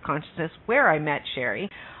Access Consciousness, where I met Sherry,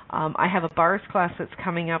 I have a bars class that's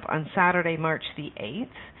coming up on Saturday, March the 8th.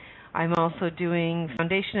 I'm also doing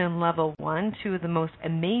Foundation and Level 1, two of the most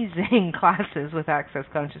amazing classes with Access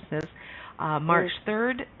Consciousness, March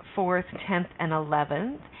 3rd, 4th, 10th, and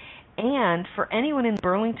 11th. And for anyone in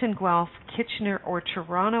Burlington, Guelph, Kitchener, or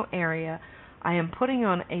Toronto area, I am putting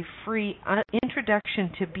on a free Introduction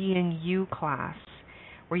to Being You class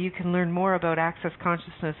where you can learn more about Access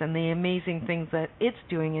Consciousness and the amazing things that it's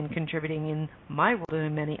doing and contributing in my world and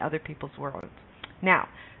in many other people's worlds. Now,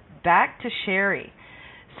 back to Sherry.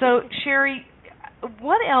 So, Sherry,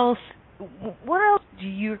 what else do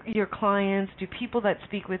your clients, do people that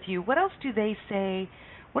speak with you, what else do they say?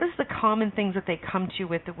 What is the common things that they come to you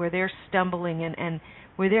with where they're stumbling and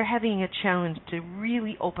where they're having a challenge to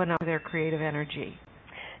really open up their creative energy?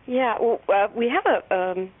 Yeah, well, we have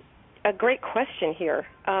a great question here,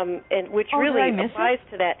 and which really applies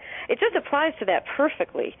to that. It just applies to that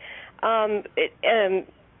perfectly.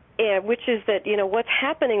 Which is that, what's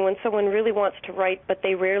happening when someone really wants to write, but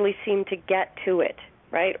they rarely seem to get to it,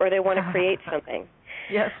 right? Or they want to create something.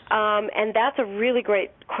 Yes. And that's a really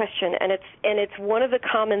great question, and it's one of the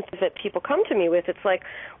common things that people come to me with. It's like,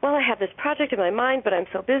 well, I have this project in my mind, but I'm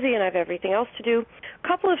so busy and I have everything else to do. A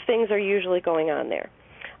couple of things are usually going on there.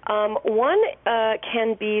 One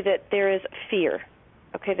can be that there is fear,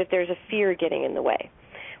 that there's a fear getting in the way.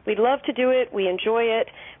 We'd love to do it, we enjoy it,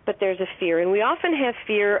 but there's a fear. And we often have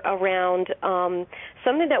fear around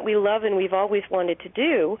something that we love and we've always wanted to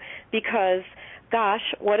do because, gosh,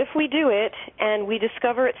 what if we do it and we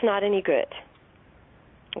discover it's not any good?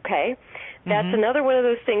 Okay? That's another one of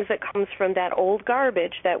those things that comes from that old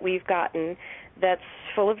garbage that we've gotten that's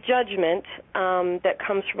full of judgment that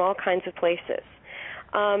comes from all kinds of places.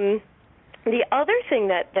 The other thing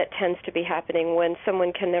that tends to be happening when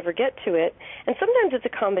someone can never get to it, and sometimes it's a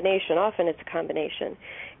combination, often it's a combination,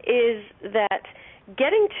 is that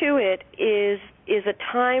getting to it is a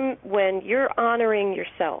time when you're honoring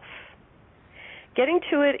yourself. Getting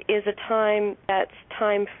to it is a time that's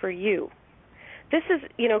time for you. This is,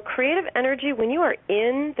 creative energy. When you are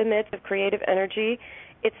in the midst of creative energy,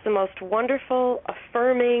 it's the most wonderful,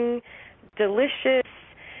 affirming, delicious,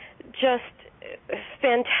 just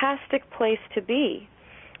fantastic place to be.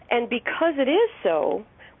 And because it is so,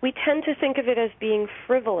 we tend to think of it as being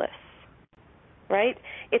frivolous, right?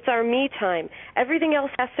 It's our me time. Everything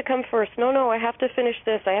else has to come first. No, I have to finish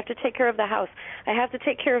this. I have to take care of the house. I have to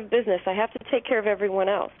take care of business. I have to take care of everyone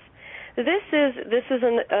else. This is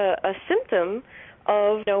a symptom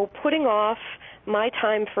of putting off my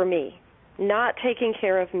time for me, not taking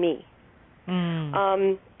care of me.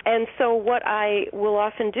 And so what I will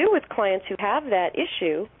often do with clients who have that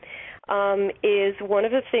issue is one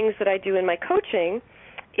of the things that I do in my coaching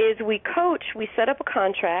is we set up a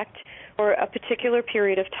contract for a particular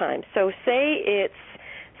period of time. So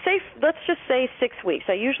let's just say 6 weeks.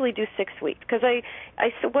 I usually do 6 weeks because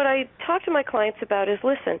what I talk to my clients about is,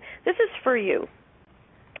 listen, this is for you.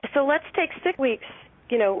 So let's take 6 weeks,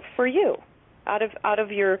 for you. Out of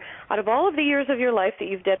all of the years of your life that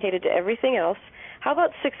you've dedicated to everything else, how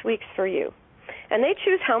about 6 weeks for you? And they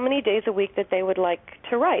choose how many days a week that they would like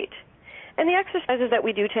to write. And the exercises that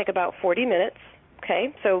we do take about 40 minutes,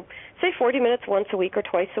 okay? So say 40 minutes once a week or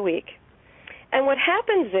twice a week. And what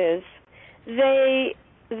happens is they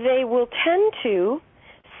will tend to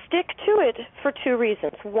stick to it for two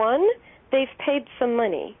reasons. One, they've paid some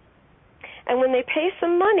money. And when they pay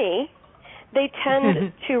some money, they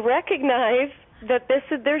tend to recognize that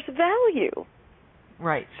there's value.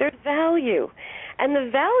 Right. There's value. And the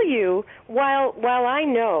value, while I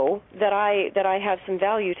know that I have some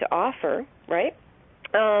value to offer, right?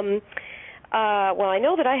 I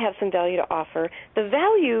know that I have some value to offer. The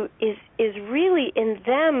value is really in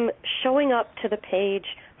them showing up to the page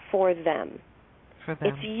for them.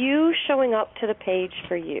 It's you showing up to the page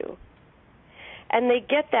for you. And they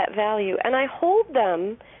get that value. And I hold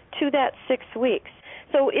them to that 6 weeks.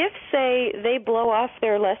 So if, say, they blow off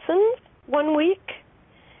their lessons 1 week,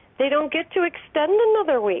 they don't get to extend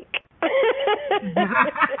another week.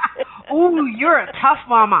 Ooh, you're a tough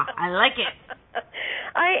mama. I like it.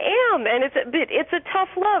 I am, and it's a tough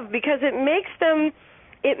love because it makes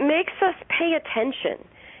us pay attention.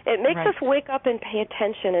 It makes us wake up and pay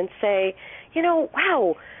attention and say,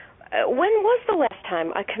 wow, when was the last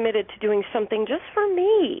time I committed to doing something just for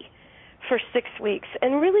me for 6 weeks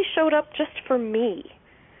and really showed up just for me?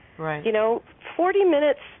 Right. 40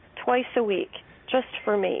 minutes twice a week just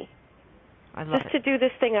for me. I love just to do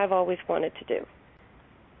this thing I've always wanted to do.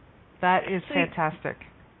 That is fantastic.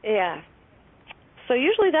 Yeah. So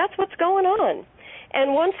usually that's what's going on.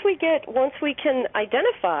 And once we can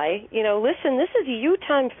identify, listen, this is you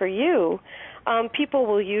time for you, people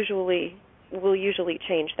will usually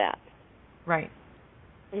change that. Right.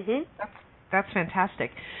 Mhm. That's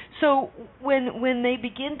fantastic. So when they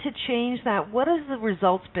begin to change that, what has the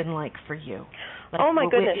results been like for you? Oh my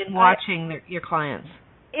goodness! In watching your clients.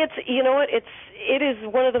 It is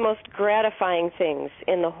one of the most gratifying things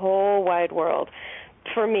in the whole wide world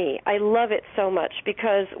for me. I love it so much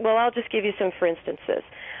because, I'll just give you some for instances.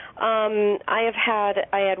 I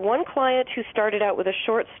had one client who started out with a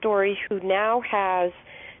short story who now has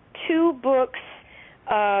 2 books,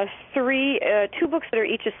 2 books that are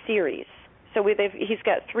each a series. So he's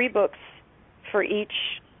got 3 books for each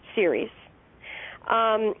series.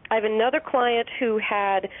 I have another client who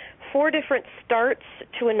had 4 different starts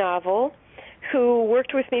to a novel, who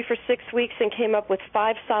worked with me for 6 weeks and came up with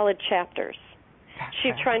 5 solid chapters.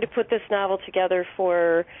 She's trying to put this novel together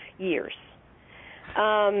for years.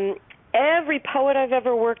 Every poet I've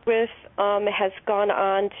ever worked with has gone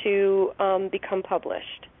on to become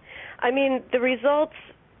published. I mean, the results,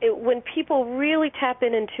 when people really tap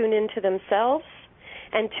in and tune into themselves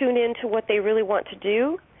and tune into what they really want to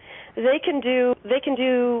do, they can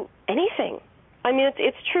do anything. I mean,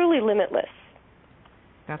 it's truly limitless.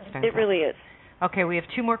 That's fantastic. It really is. Okay, we have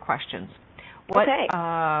 2 more questions. Okay.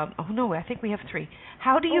 I think we have 3.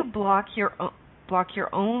 How do you block your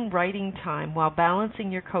own writing time while balancing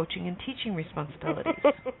your coaching and teaching responsibilities?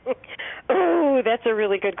 Oh, that's a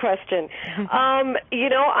really good question.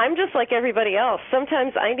 I'm just like everybody else.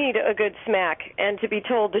 Sometimes I need a good smack and to be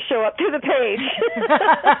told to show up to the page.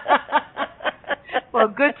 Well,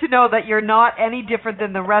 good to know that you're not any different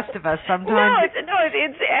than the rest of us. Sometimes. No,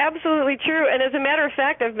 it's absolutely true. And as a matter of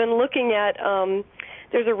fact, I've been looking at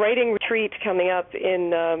there's a writing retreat coming up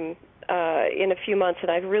in in a few months,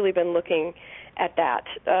 and I've really been looking at that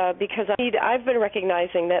because I've been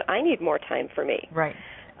recognizing that I need more time for me. Right.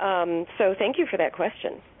 So thank you for that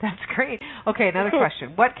question. That's great. Okay, another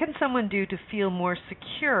question. What can someone do to feel more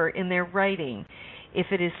secure in their writing if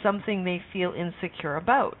it is something they feel insecure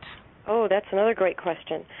about? Oh, that's another great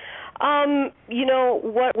question.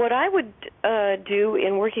 What I would do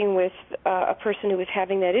in working with a person who is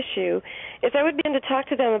having that issue is I would begin to talk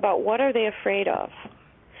to them about what are they afraid of.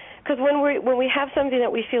 Because when we have something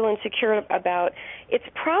that we feel insecure about, it's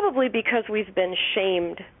probably because we've been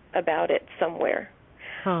shamed about it somewhere.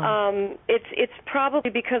 It's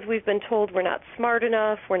probably because we've been told we're not smart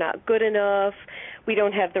enough, we're not good enough, we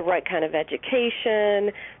don't have the right kind of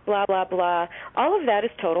education, blah blah blah. All of that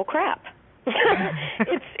is total crap.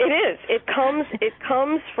 It is. It comes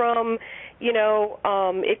from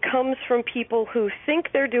it comes from people who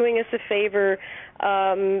think they're doing us a favor,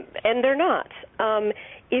 and they're not.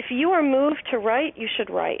 If you are moved to write, you should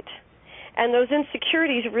write, and those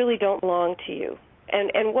insecurities really don't belong to you.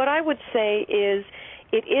 And what I would say is,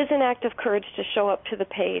 it is an act of courage to show up to the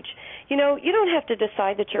page. You don't have to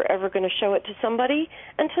decide that you're ever going to show it to somebody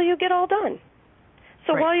until you get all done.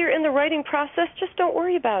 So while you're in the writing process, just don't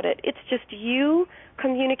worry about it. It's just you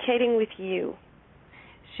communicating with you.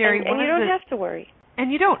 Sherry, and you don't have to worry.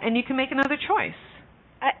 And you don't, and you can make another choice.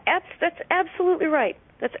 That's absolutely right.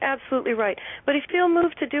 That's absolutely right. But if you feel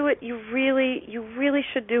moved to do it, you really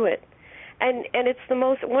should do it. And it's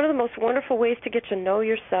one of the most wonderful ways to get to know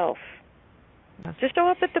yourself. Just show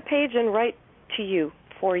up at the page and write to you,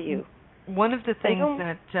 for you. One of the things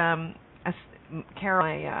that Carol,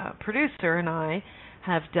 my producer, and I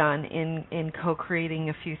have done in co-creating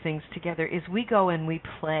a few things together is we go and we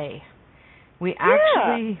play. We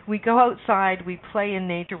go outside, we play in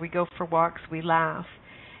nature, we go for walks, we laugh,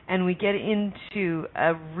 and we get into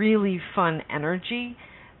a really fun energy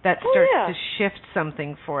that starts to shift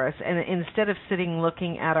something for us, and instead of sitting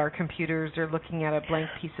looking at our computers or looking at a blank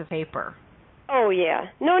piece of paper. Oh yeah,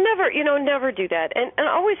 no, never do that, and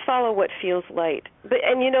always follow what feels light. But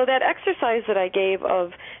that exercise that I gave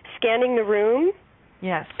of scanning the room,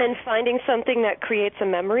 yes, and finding something that creates a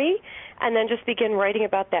memory, and then just begin writing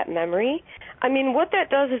about that memory. I mean, what that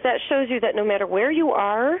does is that shows you that no matter where you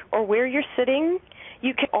are or where you're sitting,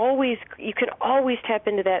 you can always tap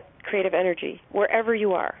into that creative energy wherever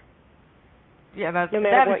you are. Yeah, that is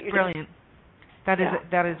brilliant.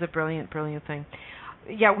 That is a brilliant thing.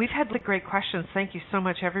 Yeah, we've had great questions. Thank you so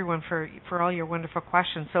much, everyone, for all your wonderful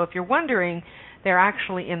questions. So if you're wondering, they're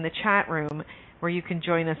actually in the chat room where you can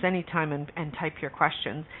join us anytime and type your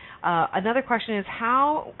questions. Another question is,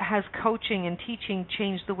 how has coaching and teaching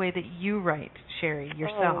changed the way that you write, Sherry,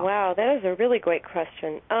 yourself? Oh, wow, that is a really great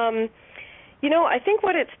question. I think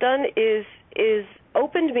what it's done is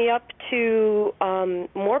opened me up to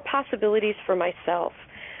more possibilities for myself.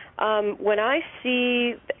 When I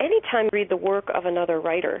anytime I read the work of another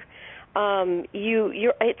writer,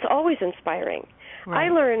 it's always inspiring. Right. I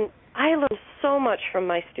learn so much from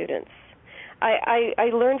my students. I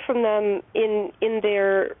learn from them in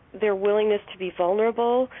their willingness to be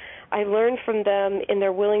vulnerable. I learn from them in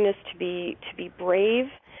their willingness to be brave,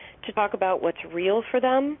 to talk about what's real for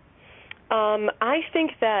them. I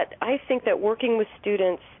think that working with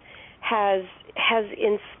students has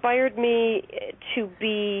inspired me to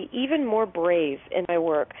be even more brave in my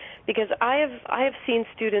work, because I have seen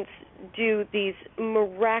students do these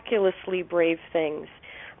miraculously brave things,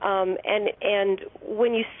 and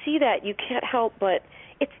when you see that, you can't help but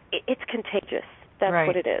it's contagious. That's right.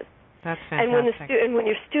 What it is. That's fantastic. And when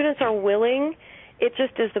your students are willing, it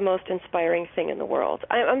just is the most inspiring thing in the world.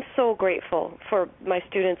 I'm so grateful for my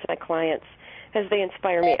students and my clients, as they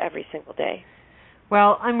inspire me every single day.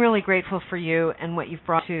 Well, I'm really grateful for you and what you've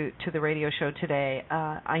brought to the radio show today.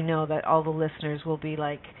 I know that all the listeners will be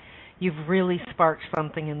like, you've really sparked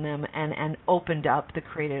something in them and opened up the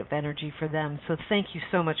creative energy for them. So thank you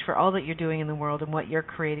so much for all that you're doing in the world and what you're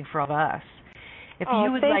creating for all of us. If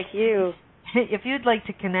you'd like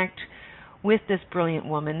to connect with this brilliant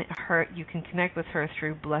woman, you can connect with her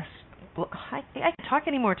through I can't talk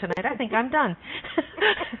anymore tonight. I think I'm done.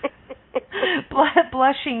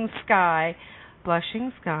 Blushing Sky.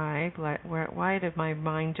 Why did my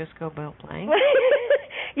mind just go blank?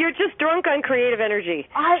 You're just drunk on creative energy.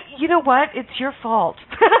 You know what? It's your fault.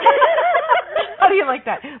 How do you like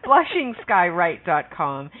that?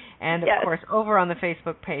 BlushingSkyWrite.com. And, of course, over on the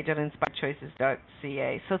Facebook page at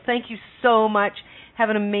InspiredChoices.ca. So thank you so much. Have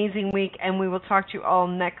an amazing week, and we will talk to you all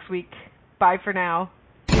next week. Bye for now.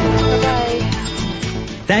 Bye-bye.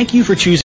 Thank you for choosing